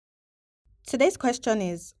Today's question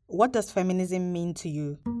is, what does feminism mean to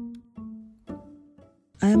you?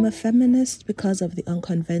 I am a feminist because of the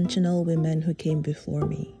unconventional women who came before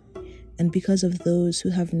me, and because of those who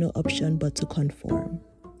have no option but to conform.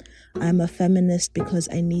 I am a feminist because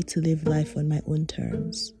I need to live life on my own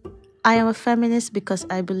terms. I am a feminist because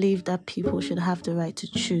I believe that people should have the right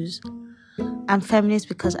to choose. I'm feminist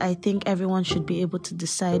because I think everyone should be able to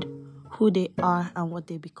decide who they are and what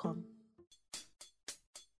they become.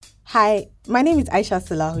 Hi, my name is Aisha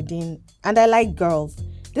Salahuddin, and I like girls.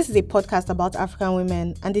 This is a podcast about African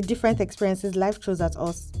women and the different experiences life throws at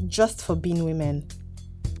us just for being women.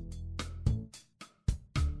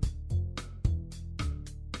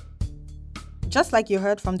 Just like you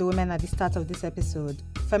heard from the women at the start of this episode,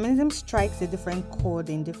 feminism strikes a different chord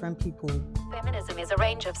in different people. Feminism is a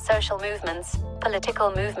range of social movements,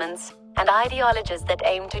 political movements, and ideologies that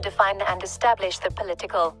aim to define and establish the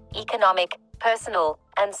political, economic, personal,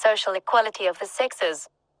 and social equality of the sexes.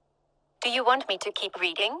 Do you want me to keep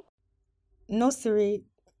reading? No, Siri,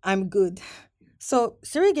 I'm good. So,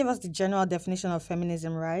 Siri gave us the general definition of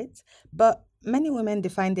feminism, right? But many women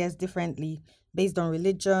define theirs differently based on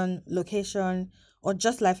religion, location, or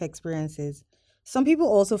just life experiences. Some people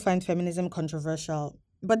also find feminism controversial,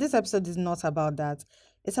 but this episode is not about that.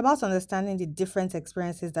 It's about understanding the different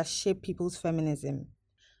experiences that shape people's feminism.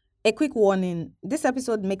 A quick warning, this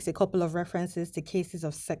episode makes a couple of references to cases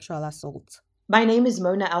of sexual assault. My name is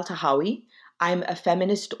Mona Al-Tahawi. I'm a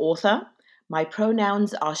feminist author. My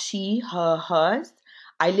pronouns are she, her, hers.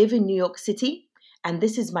 I live in New York City, and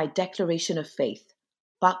this is my declaration of faith.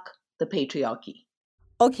 Fuck the patriarchy.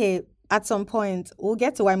 Okay, at some point, we'll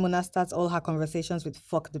get to why Mona starts all her conversations with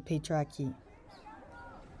fuck the patriarchy.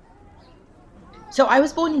 So I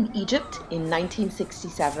was born in Egypt in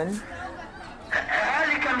 1967.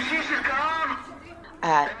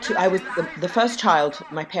 I was the first child,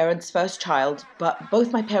 my parents' first child, but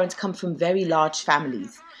both my parents come from very large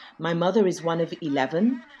families. My mother is one of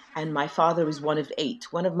 11 and my father is one of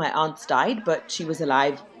 8. One of my aunts died, but she was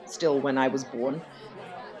alive still when I was born.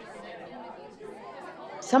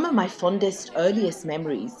 Some of my fondest, earliest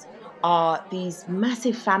memories are these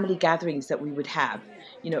massive family gatherings that we would have,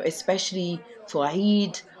 especially for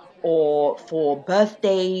Eid or for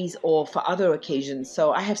birthdays or for other occasions.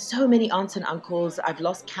 So I have so many aunts and uncles. I've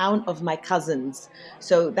lost count of my cousins.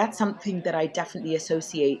 So that's something that I definitely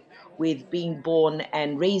associate with being born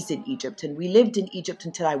and raised in Egypt. And we lived in Egypt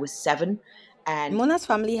until I was 7. And Mona's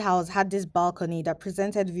family house had this balcony that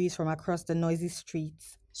presented views from across the noisy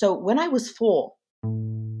streets. So when I was 4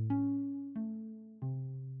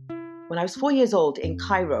 years old in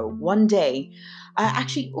Cairo, one day,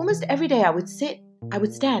 actually almost every day I would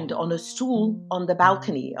stand on a stool on the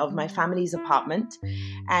balcony of my family's apartment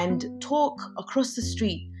and talk across the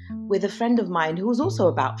street with a friend of mine who was also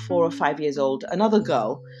about 4 or 5 years old, another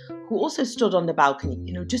girl who also stood on the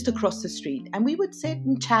balcony, just across the street. And we would sit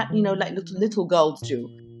and chat, like little girls do.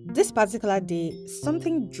 This particular day,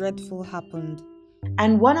 something dreadful happened.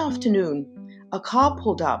 And one afternoon, a car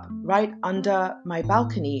pulled up right under my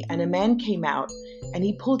balcony and a man came out and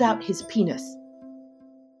he pulled out his penis.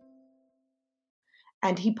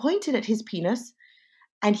 And he pointed at his penis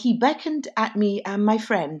and he beckoned at me and my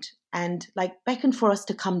friend and beckoned for us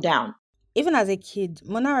to come down. Even as a kid,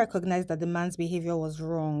 Mona recognized that the man's behavior was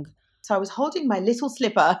wrong. So I was holding my little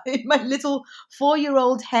slipper in my little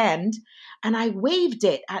 4-year-old hand and I waved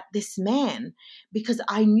it at this man because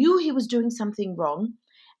I knew he was doing something wrong.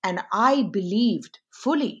 And I believed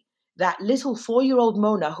fully that little 4-year-old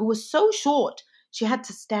Mona, who was so short, she had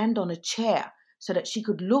to stand on a chair so that she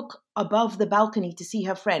could look above the balcony to see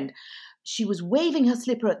her friend. She was waving her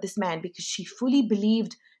slipper at this man because she fully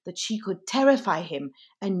believed that she could terrify him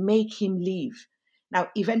and make him leave. Now,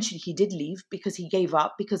 eventually he did leave because he gave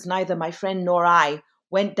up, because neither my friend nor I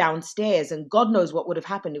went downstairs, and God knows what would have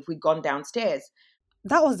happened if we'd gone downstairs.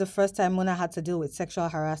 That was the first time Mona had to deal with sexual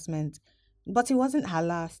harassment. But it wasn't her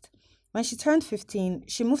last. When she turned 15,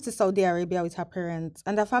 she moved to Saudi Arabia with her parents,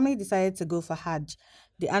 and her family decided to go for Hajj,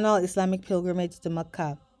 the annual Islamic pilgrimage to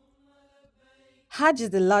Mecca. Hajj is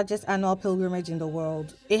the largest annual pilgrimage in the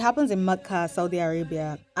world. It happens in Mecca, Saudi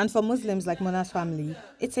Arabia, and for Muslims like Mona's family,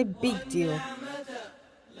 it's a big deal.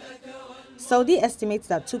 Saudi estimates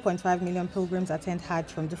that 2.5 million pilgrims attend Hajj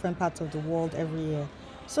from different parts of the world every year,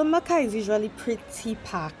 so Mecca is usually pretty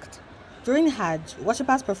packed. During Hajj,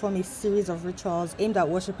 worshippers perform a series of rituals aimed at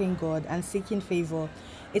worshipping God and seeking favor.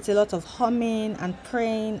 It's a lot of humming and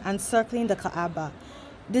praying and circling the Kaaba,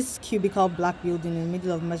 this cubical black building in the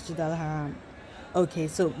middle of Masjid al-Haram. Okay,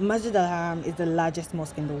 so Masjid al-Haram is the largest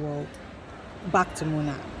mosque in the world. Back to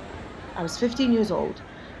Mona. I was 15 years old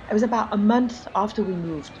It was about a month after we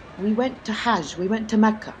moved. We went to Hajj, we went to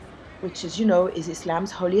Mecca, which is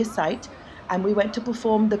Islam's holiest site, and we went to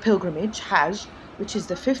perform the pilgrimage, Hajj, which is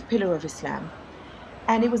the fifth pillar of Islam.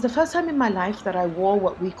 And it was the first time in my life that I wore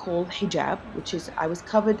what we call hijab, which is I was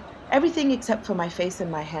covered, everything except for my face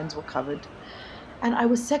and my hands were covered. And I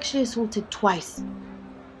was sexually assaulted twice.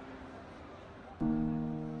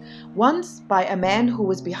 Once by a man who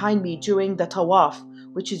was behind me during the tawaf,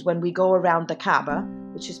 which is when we go around the Kaaba,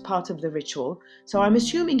 which is part of the ritual. So I'm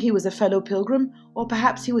assuming he was a fellow pilgrim, or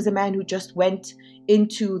perhaps he was a man who just went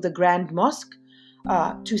into the Grand Mosque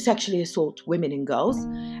to sexually assault women and girls.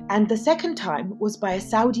 And the second time was by a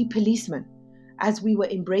Saudi policeman as we were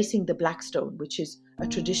embracing the Black Stone, which is a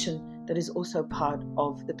tradition that is also part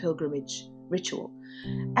of the pilgrimage ritual.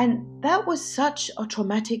 And that was such a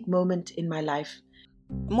traumatic moment in my life.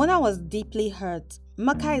 Mona was deeply hurt.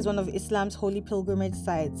 Mecca is one of Islam's holy pilgrimage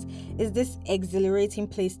sites. It's this exhilarating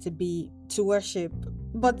place to be, to worship.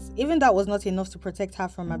 But even that was not enough to protect her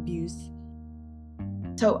from abuse.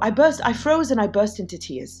 So I froze and I burst into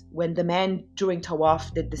tears when the man during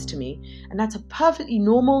Tawaf did this to me. And that's a perfectly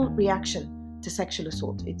normal reaction to sexual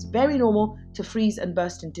assault. It's very normal to freeze and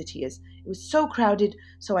burst into tears. It was so crowded,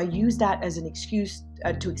 so I used that as an excuse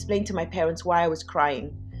to explain to my parents why I was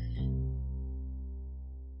crying.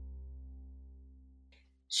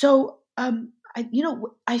 So,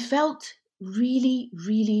 I felt really,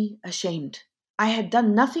 really ashamed. I had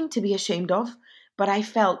done nothing to be ashamed of, but I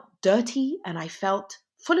felt dirty and I felt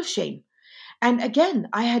full of shame. And again,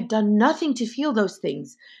 I had done nothing to feel those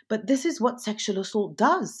things, but this is what sexual assault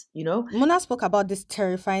does, Mona spoke about this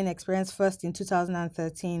terrifying experience first in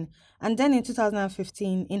 2013, and then in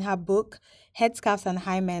 2015 in her book, Headscarves and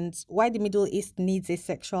Hymens, Why the Middle East Needs a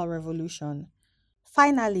Sexual Revolution.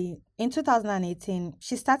 Finally, in 2018,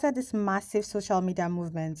 she started this massive social media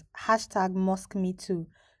movement, #MosqueMeToo,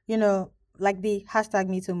 like the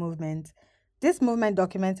 #MeToo movement. This movement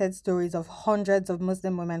documented stories of hundreds of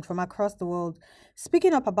Muslim women from across the world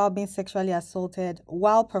speaking up about being sexually assaulted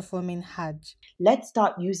while performing Hajj. Let's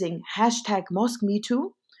start using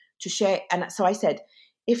 #MosqueMeToo to share. And so I said,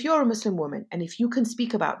 if you're a Muslim woman and if you can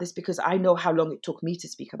speak about this, because I know how long it took me to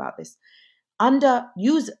speak about this,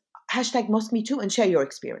 use #MosqueMeToo and share your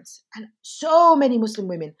experience. And so many Muslim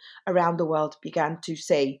women around the world began to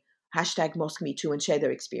say #MosqueMeToo and share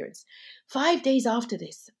their experience. 5 days after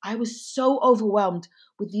this, I was so overwhelmed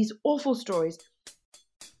with these awful stories.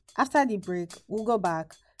 After the break, we'll go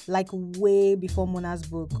back, like way before Mona's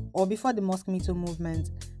book or before the MosqueMeToo movement,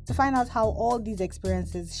 to find out how all these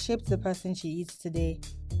experiences shaped the person she is today.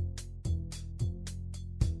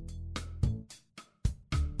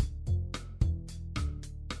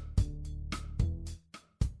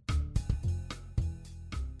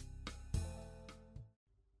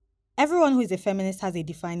 Everyone who is a feminist has a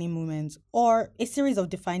defining moment, or a series of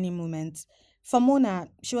defining moments. For Mona,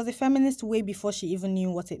 she was a feminist way before she even knew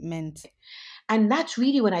what it meant. And that's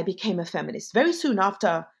really when I became a feminist. Very soon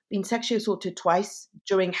after being sexually assaulted twice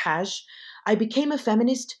during Hajj, I became a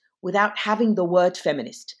feminist without having the word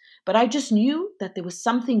feminist. But I just knew that there was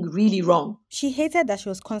something really wrong. She hated that she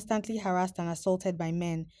was constantly harassed and assaulted by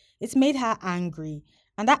men. It made her angry,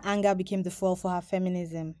 and that anger became the fuel for her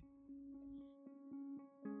feminism.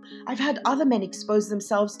 I've had other men expose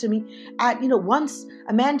themselves to me. Once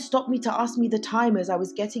a man stopped me to ask me the time as I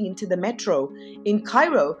was getting into the metro in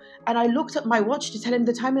Cairo, and I looked at my watch to tell him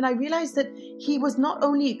the time, and I realized that he was not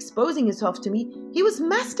only exposing himself to me, he was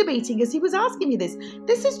masturbating as he was asking me this.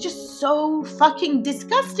 This is just so fucking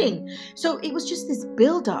disgusting. So it was just this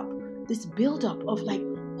build-up of like,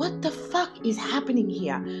 what the fuck is happening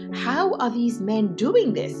here? How are these men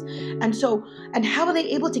doing this? And how are they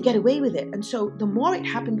able to get away with it? And so the more it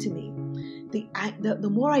happened to me, the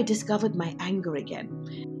more I discovered my anger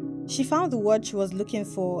again. She found the word she was looking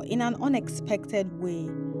for in an unexpected way.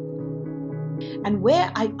 And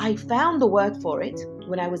where I found the word for it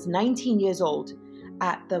when I was 19 years old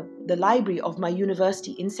at the library of my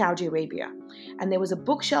university in Saudi Arabia. And there was a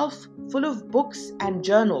bookshelf full of books and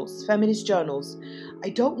journals, feminist journals. I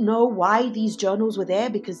don't know why these journals were there,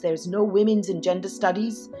 because there's no women's and gender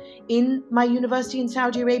studies in my university in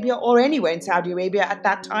Saudi Arabia or anywhere in Saudi Arabia at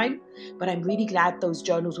that time. But I'm really glad those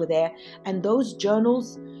journals were there. And those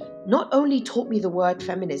journals not only taught me the word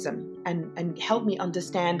feminism and helped me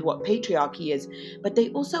understand what patriarchy is, but they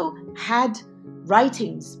also had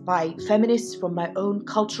writings by feminists from my own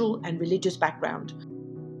cultural and religious background.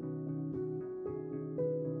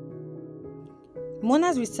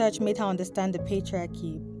 Mona's research made her understand the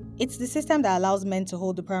patriarchy. It's the system that allows men to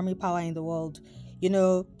hold the primary power in the world,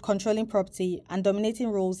 controlling property and dominating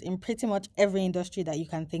roles in pretty much every industry that you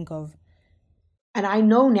can think of. And I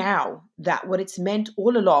know now that what it's meant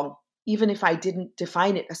all along, even if I didn't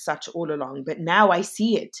define it as such all along, but now I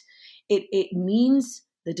see it, it means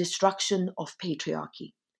the destruction of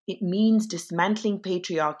patriarchy. It means dismantling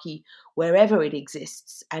patriarchy wherever it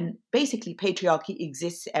exists. And basically, patriarchy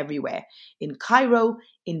exists everywhere, in Cairo,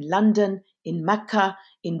 in London, in Mecca,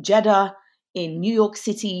 in Jeddah, in New York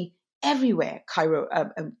City, everywhere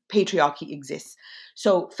patriarchy exists.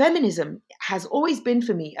 So feminism has always been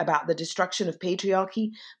for me about the destruction of patriarchy,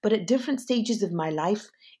 but at different stages of my life,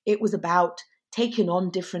 it was about taking on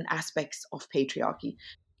different aspects of patriarchy.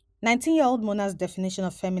 19-year-old Mona's definition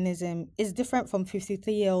of feminism is different from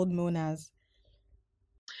 53-year-old Mona's.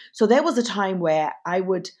 So there was a time where I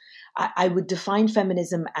would define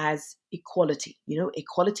feminism as equality,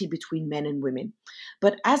 equality between men and women.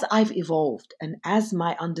 But as I've evolved and as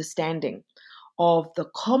my understanding of the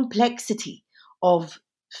complexity of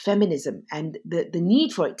feminism and the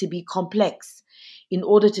need for it to be complex in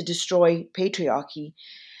order to destroy patriarchy,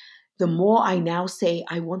 the more I now say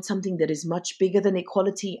I want something that is much bigger than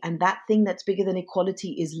equality, and that thing that's bigger than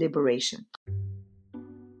equality is liberation.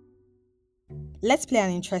 Let's play an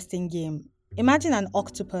interesting game. Imagine an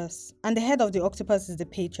octopus, and the head of the octopus is the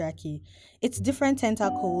patriarchy. Its different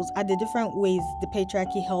tentacles are the different ways the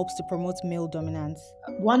patriarchy helps to promote male dominance.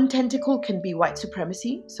 One tentacle can be white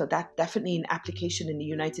supremacy, so that's definitely an application in the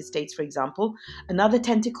United States, for example. Another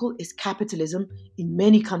tentacle is capitalism in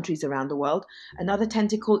many countries around the world. Another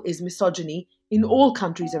tentacle is misogyny in all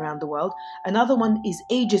countries around the world. Another one is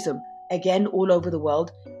ageism, again, all over the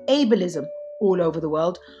world. Ableism, all over the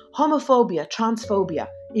world. Homophobia, transphobia,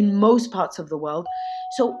 in most parts of the world.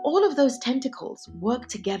 So all of those tentacles work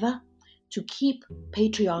together to keep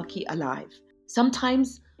patriarchy alive.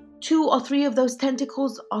 Sometimes 2 or 3 of those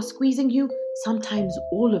tentacles are squeezing you, sometimes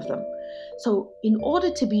all of them. So in order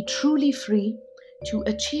to be truly free, to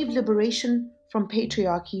achieve liberation from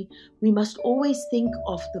patriarchy, we must always think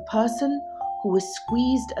of the person who is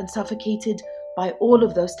squeezed and suffocated by all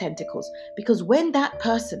of those tentacles. Because when that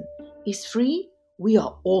person is free, we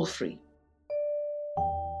are all free.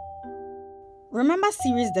 Remember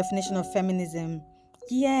Siri's definition of feminism?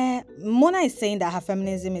 Yeah, Mona is saying that her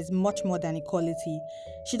feminism is much more than equality.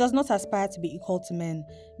 She does not aspire to be equal to men,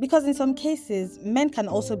 because in some cases, men can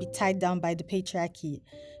also be tied down by the patriarchy.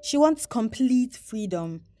 She wants complete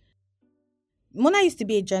freedom. Mona used to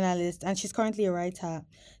be a journalist and she's currently a writer,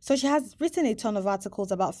 so she has written a ton of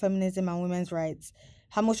articles about feminism and women's rights.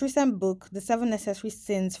 Her most recent book, The 7 Necessary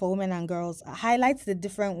Sins for Women and Girls, highlights the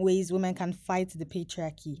different ways women can fight the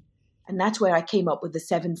patriarchy. And that's where I came up with the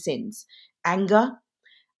 7 sins: anger,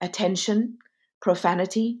 attention,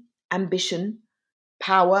 profanity, ambition,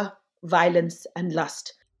 power, violence, and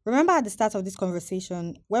lust. Remember at the start of this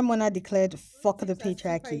conversation when Mona declared "fuck the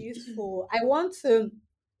patriarchy"? Super useful. I want to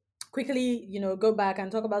quickly, go back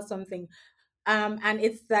and talk about something. And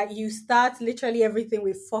it's that you start literally everything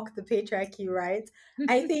with "fuck the patriarchy," right?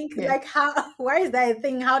 I think Yeah. where is that a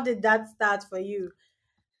thing? How did that start for you?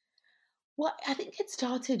 Well, I think it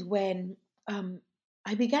started when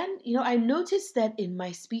I began, I noticed that in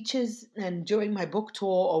my speeches and during my book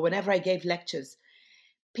tour or whenever I gave lectures,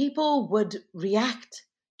 people would react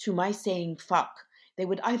to my saying fuck. They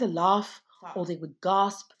would either laugh or they would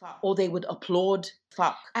gasp or they would applaud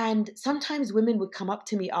fuck. And sometimes women would come up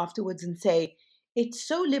to me afterwards and say, it's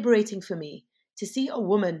so liberating for me to see a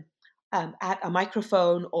woman at a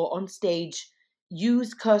microphone or on stage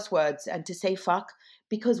use curse words and to say fuck,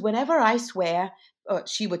 because whenever I swear,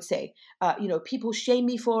 she would say, people shame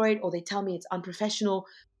me for it or they tell me it's unprofessional.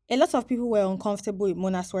 A lot of people were uncomfortable with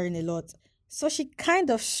Mona swearing a lot, so she kind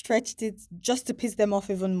of stretched it just to piss them off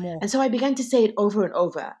even more. And so I began to say it over and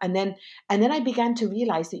over. And then I began to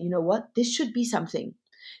realize that, this should be something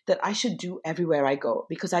that I should do everywhere I go,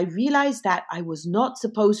 because I realized that I was not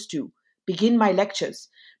supposed to begin my lectures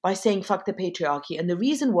by saying fuck the patriarchy. And the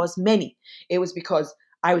reason was many. It was because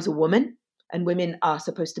I was a woman and women are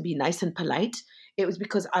supposed to be nice and polite. It was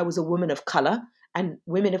because I was a woman of color, and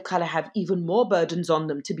women of color have even more burdens on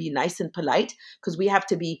them to be nice and polite, because we have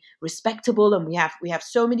to be respectable and we have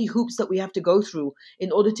so many hoops that we have to go through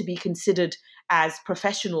in order to be considered as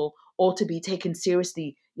professional or to be taken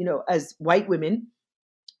seriously, as white women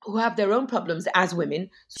who have their own problems as women.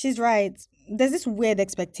 She's right. There's this weird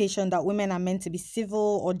expectation that women are meant to be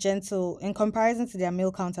civil or gentle in comparison to their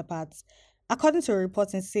male counterparts. According to a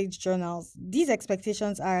report in Sage Journals, these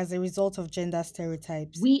expectations are as a result of gender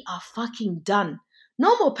stereotypes. We are fucking done.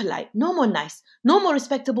 No more polite, no more nice, no more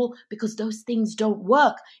respectable, because those things don't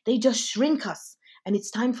work. They just shrink us. And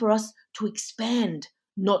it's time for us to expand,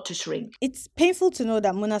 not to shrink. It's painful to know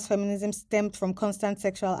that Mona's feminism stemmed from constant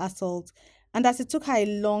sexual assault. and that it took her a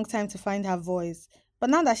long time to find her voice. But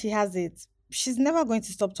now that she has it, she's never going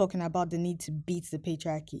to stop talking about the need to beat the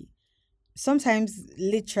patriarchy. Sometimes,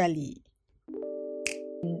 literally.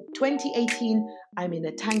 2018, I'm in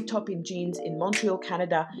a tank top in jeans in Montreal,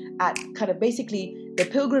 Canada, at kind of basically the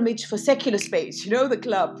pilgrimage for secular space, the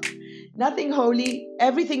club. Nothing holy,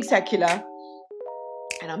 everything secular.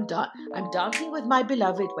 And I'm dancing with my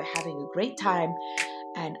beloved. We're having a great time.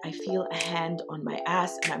 And I feel a hand on my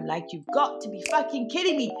ass, and I'm like, you've got to be fucking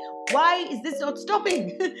kidding me. Why is this not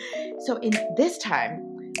stopping? So in this time,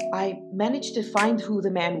 I managed to find who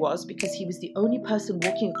the man was because he was the only person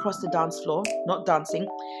walking across the dance floor, not dancing.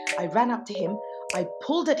 I ran up to him. I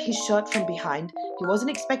pulled at his shirt from behind. He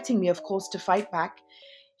wasn't expecting me, of course, to fight back.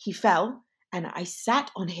 He fell, and I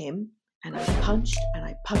sat on him, and I punched and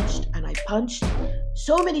I punched and I punched.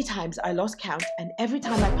 So many times I lost count, and every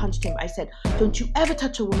time I punched him, I said, "Don't you ever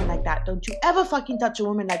touch a woman like that. Don't you ever fucking touch a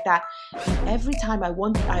woman like that." And every time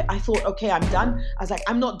I thought, okay, I'm done. I was like,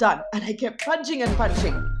 I'm not done. And I kept punching and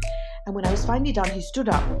punching. And when I was finally done, he stood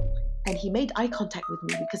up and he made eye contact with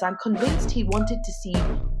me because I'm convinced he wanted to see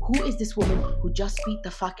who is this woman who just beat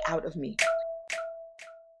the fuck out of me.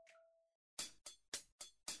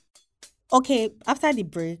 Okay, after the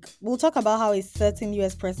break, we'll talk about how a certain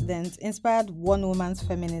US president inspired one woman's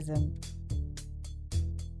feminism.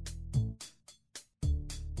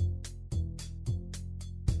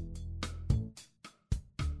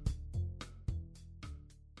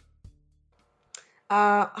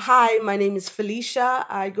 Hi, my name is Felicia.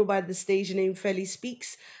 I go by the stage name Feli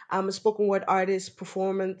Speaks. I'm a spoken word artist,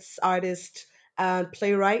 performance artist, and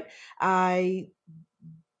playwright. I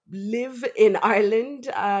live in Ireland.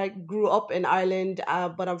 I grew up in Ireland,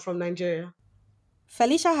 but I'm from Nigeria.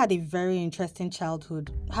 Felicia had a very interesting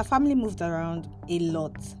childhood. Her family moved around a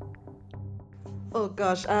lot. Oh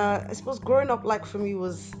gosh, I suppose growing up like for me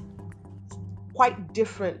was quite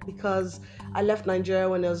different because I left Nigeria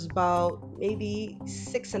when I was about maybe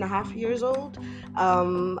 6.5 years old.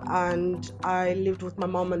 And I lived with my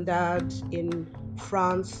mom and dad in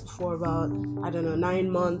France for about, I don't know,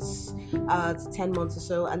 9 months, 10 months or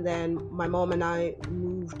so. And then my mom and I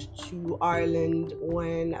moved to Ireland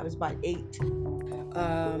when I was about eight.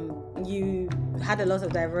 You had a lot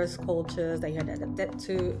of diverse cultures that you had adapted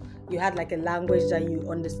to. You had like a language that you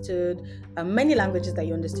understood, many languages that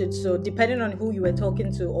you understood. So depending on who you were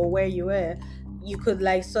talking to or where you were, you could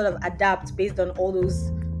like sort of adapt based on all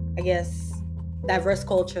those, I guess, diverse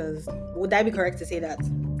cultures. Would I be correct to say that?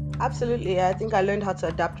 Absolutely. I think I learned how to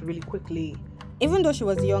adapt really quickly. Even though she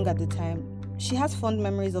was young at the time, she has fond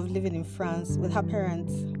memories of living in France with her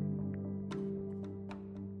parents.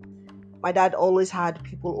 My dad always had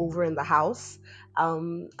people over in the house,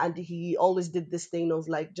 and he always did this thing of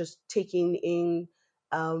like just taking in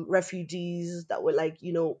refugees that were like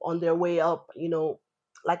on their way up,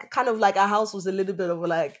 like kind of like our house was a little bit of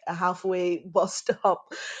like a halfway bus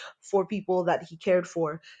stop for people that he cared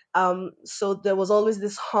for. So there was always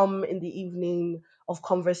this hum in the evening of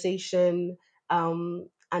conversation, and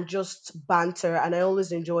just banter, and I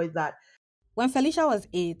always enjoyed that. When Felicia was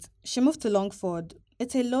 8, she moved to Longford.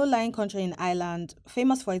 It's a low lying country in Ireland,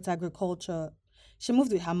 famous for its agriculture. She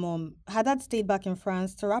moved with her mom. Her dad stayed back in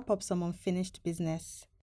France to wrap up some unfinished business.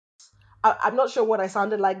 I'm not sure what I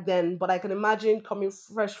sounded like then, but I can imagine coming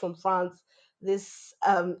fresh from France, this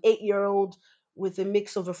 8-year-old with a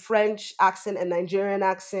mix of a French accent and Nigerian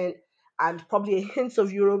accent, and probably a hint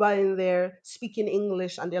of Yoruba in there, speaking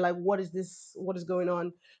English, and they're like, "What is this? What is going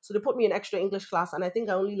on?" So they put me in extra English class, and I think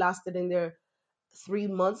I only lasted in there 3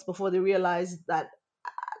 months before they realized that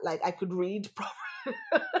like I could read.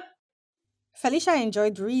 Felicia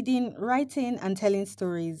enjoyed reading, writing, and telling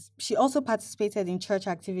stories. She also participated in church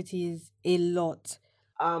activities a lot.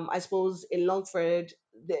 I suppose in Longford,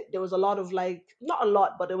 there was a lot of like, not a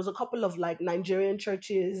lot, but there was a couple of like Nigerian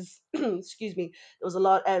churches. Excuse me. There was a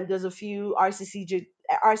lot, and there's a few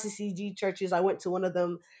RCCG churches. I went to one of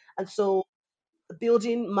them, and so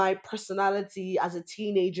building my personality as a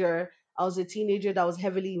teenager. I was a teenager that was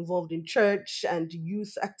heavily involved in church and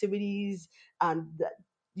youth activities and the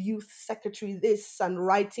youth secretary this and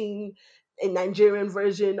writing a Nigerian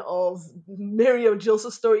version of Mary of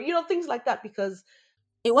Joseph's story, things like that because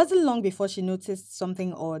It wasn't long before she noticed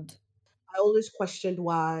something odd. I always questioned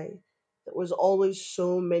why there was always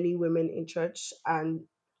so many women in church and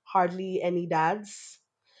hardly any dads.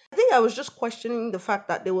 I think I was just questioning the fact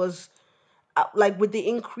that there was like with the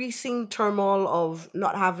increasing turmoil of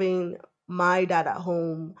not having my dad at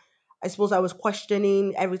home. I suppose I was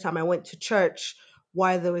questioning every time I went to church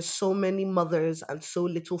why there were so many mothers and so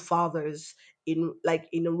little fathers in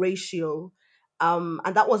a ratio,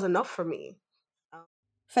 and that was enough for me.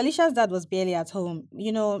 Felicia's dad was barely at home.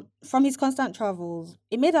 From his constant travels,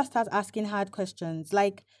 it made her start asking hard questions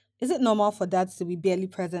like, is it normal for dads to be barely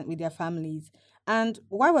present with their families? And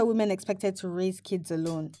why were women expected to raise kids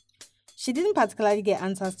alone? She didn't particularly get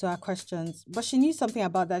answers to her questions, but she knew something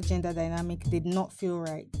about that gender dynamic did not feel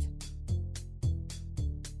right.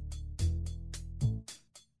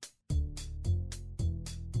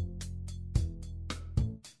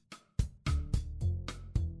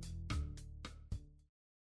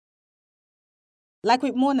 Like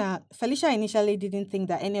with Mona, Felicia initially didn't think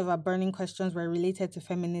that any of her burning questions were related to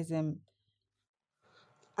feminism.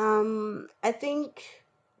 I think,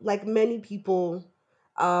 like many people,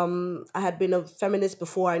 I had been a feminist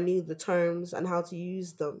before I knew the terms and how to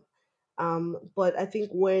use them. But I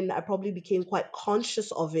think when I probably became quite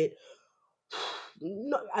conscious of it,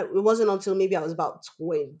 it wasn't until maybe I was about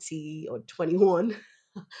 20 or 21,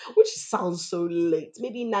 which sounds so late,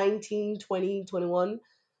 maybe 19, 20, 21.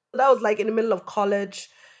 That was like in the middle of college.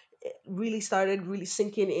 It really started really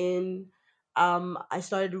sinking in. I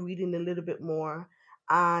started reading a little bit more,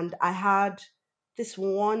 and I had this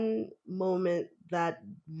one moment that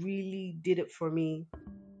really did it for me.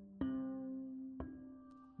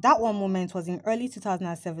 That one moment was in early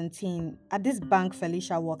 2017 at this bank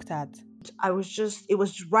Felicia worked at. It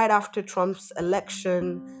was right after Trump's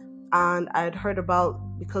election, and I had heard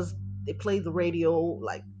about, because they played the radio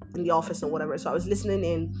like in the office or whatever. So I was listening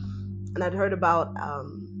in, and I'd heard about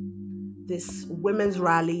this women's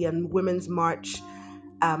rally and women's march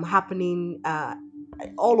happening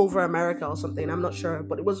all over America or something. I'm not sure,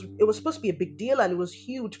 but it was supposed to be a big deal, and it was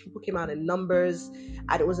huge. People came out in numbers,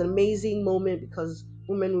 and it was an amazing moment because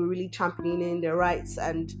women were really championing their rights.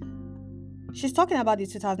 And She's talking about the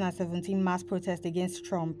 2017 mass protest against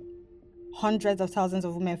Trump. Hundreds of thousands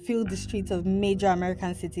of women filled the streets of major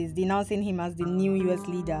American cities, denouncing him as the new US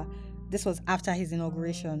leader. This was after his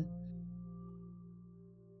inauguration.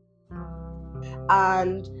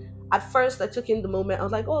 and at first I took in the moment. I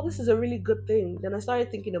was like, oh, this is a really good thing. Then I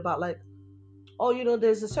started thinking about, like, oh,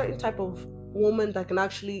 there's a certain type of woman that can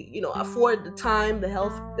actually, afford the time, the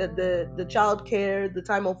health, the child care, the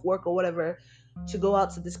time off work or whatever, to go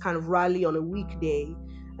out to this kind of rally on a weekday.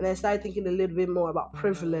 And I started thinking a little bit more about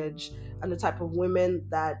privilege and the type of women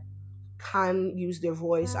that can use their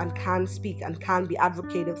voice and can speak and can be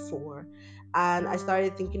advocated for. And I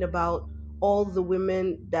started thinking about all the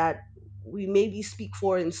women that we maybe speak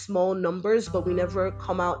for in small numbers, but we never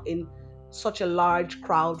come out in such a large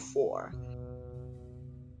crowd for.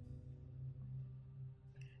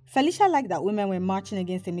 Felicia liked that women were marching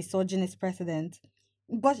against a misogynist president,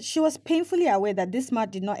 but she was painfully aware that this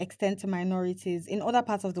march did not extend to minorities in other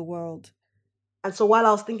parts of the world. And so while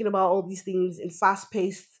I was thinking about all these things in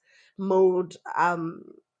fast-paced mode,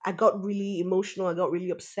 I got really emotional. I got really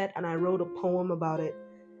upset, and I wrote a poem about it.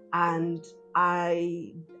 And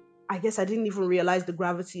I guess I didn't even realize the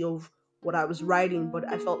gravity of what I was writing, but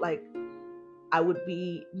I felt like I would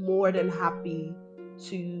be more than happy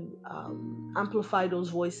to amplify those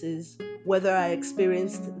voices, whether I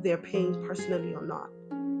experienced their pain personally or not.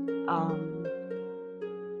 Um,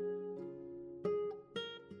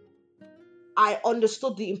 I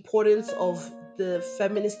understood the importance of the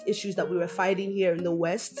feminist issues that we were fighting here in the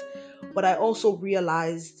West, but I also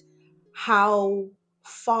realized how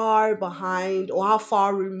far behind or how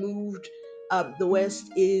far removed the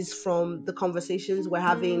West is from the conversations we're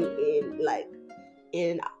having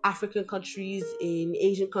in African countries, in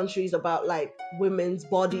Asian countries, about like women's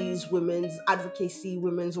bodies, women's advocacy,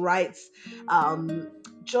 women's rights.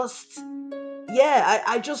 Just yeah,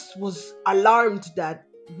 I just was alarmed that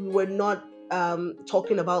we were not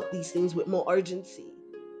talking about these things with more urgency.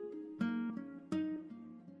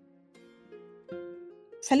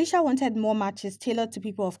 Felicia wanted more marches tailored to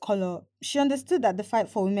people of color. She understood that the fight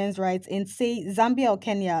for women's rights in, say, Zambia or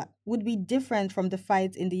Kenya would be different from the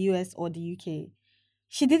fight in the US or the UK.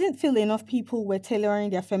 She didn't feel enough people were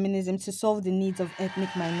tailoring their feminism to solve the needs of ethnic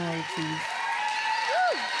minorities.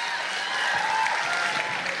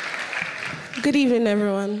 Good evening,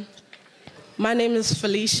 everyone. My name is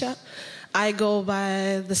Felicia. I go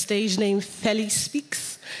by the stage name Feli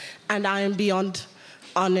Speaks, and I am beyond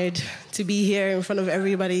honored to be here in front of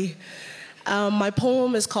everybody. My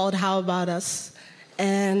poem is called How About Us,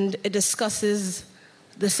 and it discusses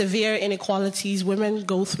the severe inequalities women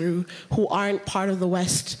go through who aren't part of the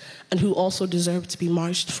West and who also deserve to be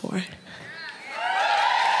marched for.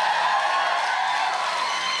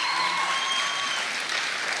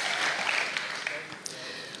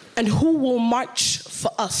 And who will march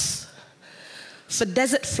for us? For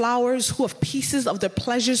desert flowers who have pieces of their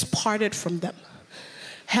pleasures parted from them,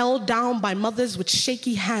 held down by mothers with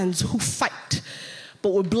shaky hands who fight,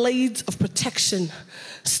 but with blades of protection,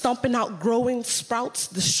 stomping out growing sprouts,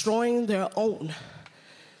 destroying their own.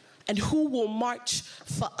 And who will march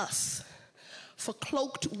for us? For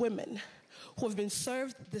cloaked women who have been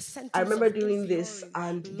served the sentence. I remember of doing this inferiority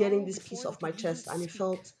and getting long this piece before off they my could even chest, and it speak.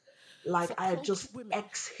 felt like For I had cloaked just women who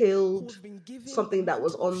exhaled have been given the something that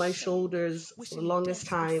was mantle on of my shame, shoulders for the wishing longest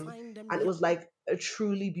death would time. find them And it was young. like a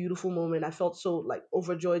truly beautiful moment. I felt so like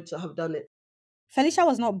overjoyed to have done it. Felicia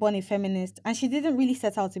was not born a feminist, and she didn't really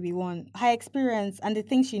set out to be one. Her experience and the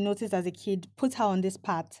things she noticed as a kid put her on this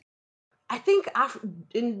path. I think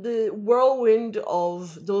in the whirlwind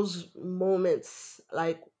of those moments,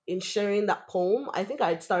 like in sharing that poem, I think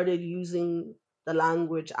I'd started using the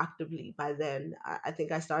language actively by then. I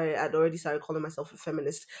think I'd already started calling myself a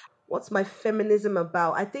feminist. What's my feminism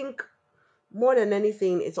about? I think more than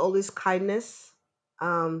anything, it's always kindness.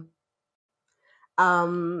 Um,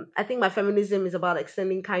 I think my feminism is about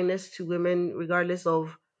extending kindness to women, regardless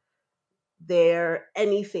of their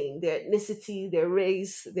anything, their ethnicity, their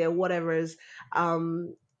race, their whatevers.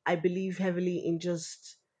 I believe heavily in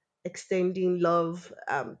just extending love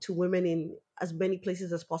to women in as many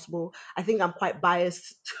places as possible. I think I'm quite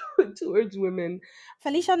biased towards women.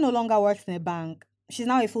 Felicia no longer works in a bank. She's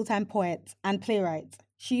now a full time poet and playwright.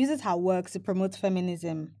 She uses her work to promote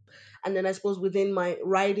feminism. And then I suppose within my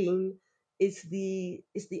writing, it's the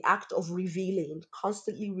act of revealing,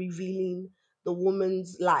 constantly revealing the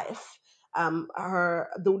woman's life, her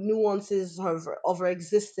the nuances of her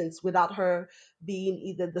existence, without her being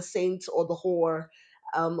either the saint or the whore,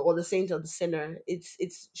 or the saint or the sinner.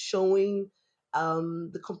 It's showing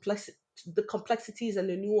the complexities and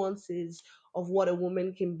the nuances of what a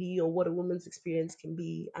woman can be, or what a woman's experience can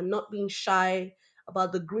be, and not being shy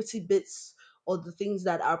about the gritty bits, or the things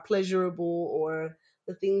that are pleasurable, or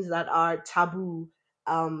the things that are taboo.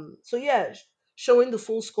 So yeah, showing the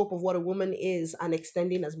full scope of what a woman is and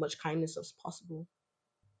extending as much kindness as possible.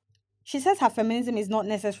 She says her feminism is not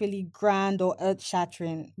necessarily grand or earth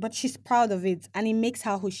shattering, but she's proud of it and it makes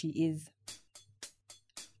her who she is.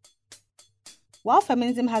 While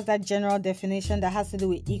feminism has that general definition that has to do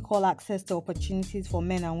with equal access to opportunities for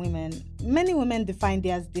men and women, many women define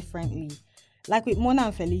theirs differently. Like with Mona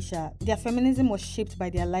and Felicia, their feminism was shaped by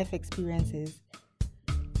their life experiences.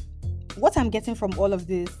 What I'm getting from all of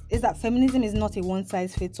this is that feminism is not a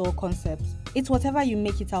one-size-fits-all concept. It's whatever you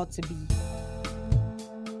make it out to be.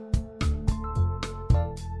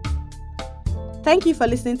 Thank you for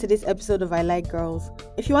listening to this episode of I Like Girls.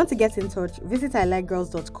 If you want to get in touch, visit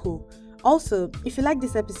ilikegirls.co. Also, if you like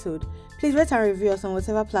this episode, please rate and review us on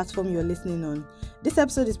whatever platform you're listening on. This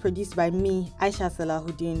episode is produced by me, Aisha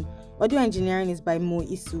Salahuddin. Audio engineering is by Mo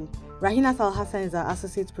Isu. Rahina Al Hassan is our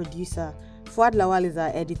associate producer. Fuad Lawal is our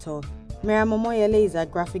editor. Miriam Momoyele is our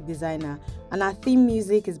graphic designer. And our theme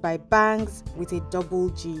music is by Bangs with a double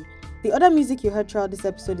G. The other music you heard throughout this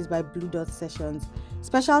episode is by Blue Dot Sessions.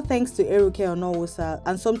 Special thanks to Eruke Onowosa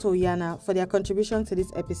and Somto Yana for their contribution to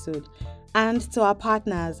this episode. And to our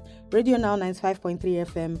partners, Radio Now 95.3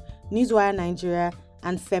 FM, Newswire Nigeria,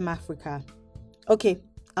 and Fem Africa. Okay,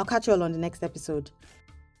 I'll catch you all on the next episode.